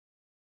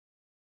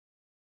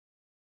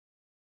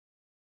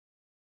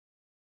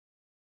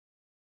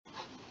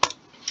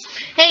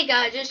Hey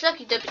guys, it's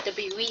Lucky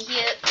WWE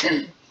here.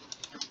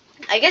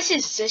 I guess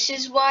this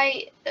is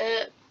why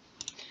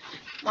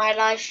my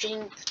live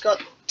stream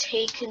got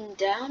taken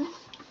down.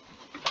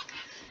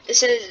 It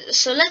says,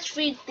 so let's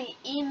read the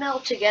email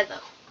together.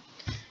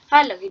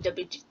 Hi Lucky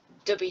WWE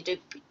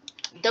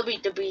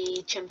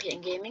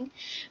Champion Gaming.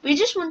 We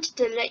just wanted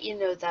to let you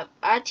know that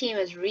our team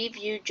has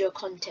reviewed your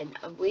content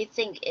and we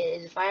think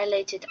it has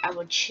violated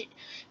our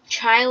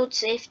child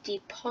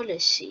safety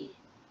policy.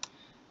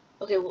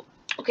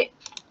 Okay.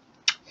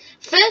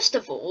 First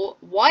of all,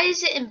 why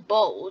is it in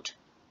bold?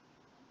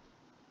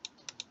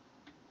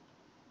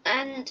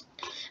 And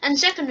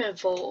second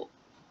of all,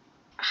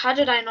 how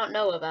did I not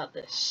know about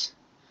this?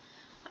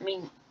 I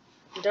mean,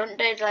 don't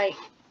they like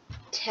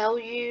tell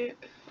you?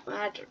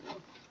 I don't know.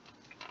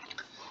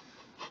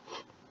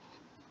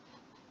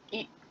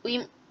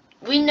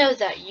 We know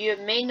that you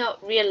may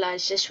not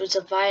realize this was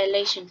a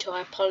violation to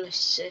our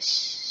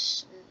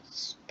policies.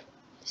 Is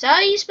that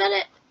how you spell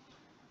it?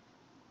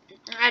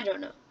 I don't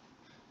know.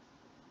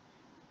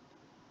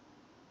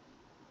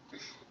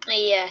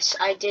 Yes,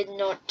 I did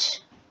not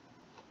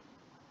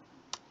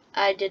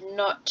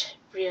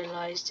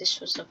realize this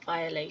was a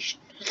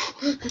violation.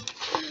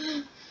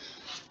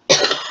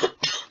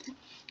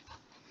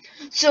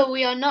 So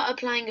we are not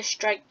applying a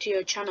strike to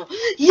your channel.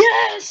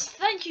 Yes!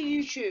 Thank you,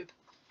 YouTube.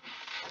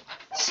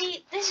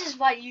 See, this is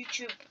why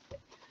YouTube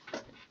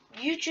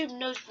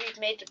knows we've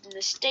made a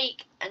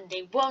mistake and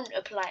they won't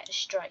apply a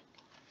strike.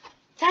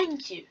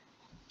 Thank you.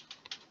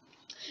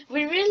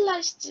 We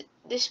realized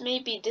this may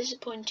be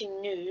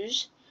disappointing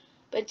news,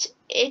 but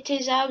it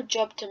is our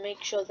job to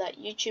make sure that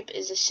YouTube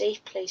is a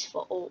safe place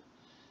for all.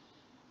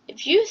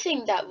 If you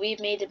think that we've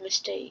made a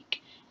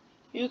mistake,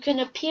 you can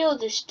appeal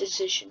this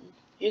decision.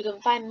 You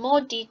can find more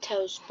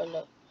details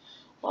below.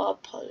 Our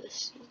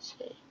policies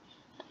say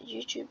that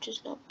YouTube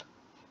does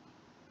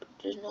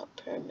not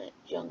permit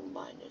young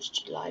minors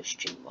to live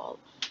stream while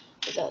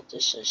without the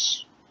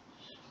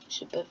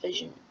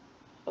supervision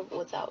of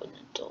without an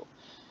adult.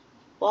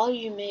 While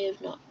you may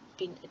have not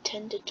been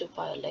intended to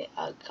violate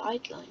our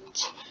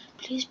guidelines,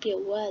 please be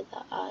aware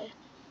that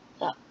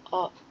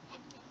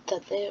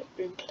they are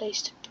in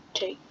place to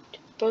protect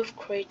both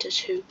creators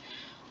who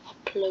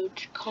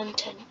upload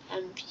content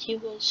and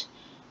viewers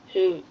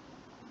who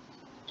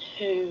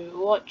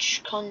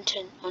watch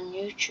content on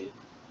YouTube.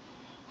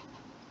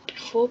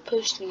 Before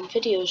posting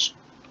videos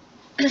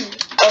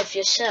of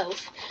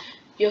yourself,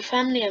 your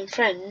family and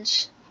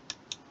friends,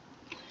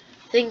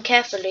 think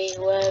carefully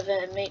whether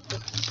it may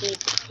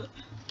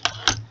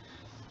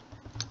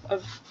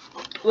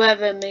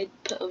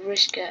put a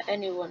risk at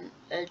anyone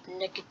of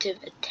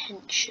negative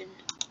attention.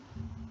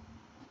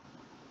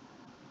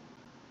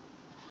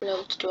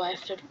 What do I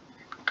have to?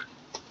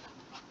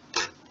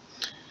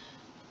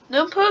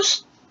 Don't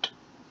post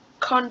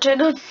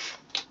content on.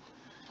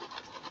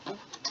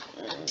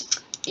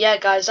 Yeah,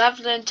 guys, I've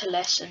learned a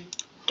lesson.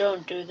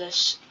 Don't do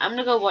this. I'm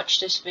gonna go watch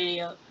this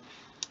video.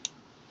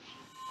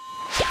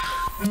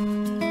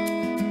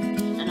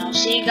 And I'll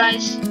see you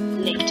guys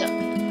later.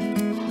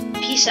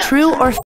 Peace out. True or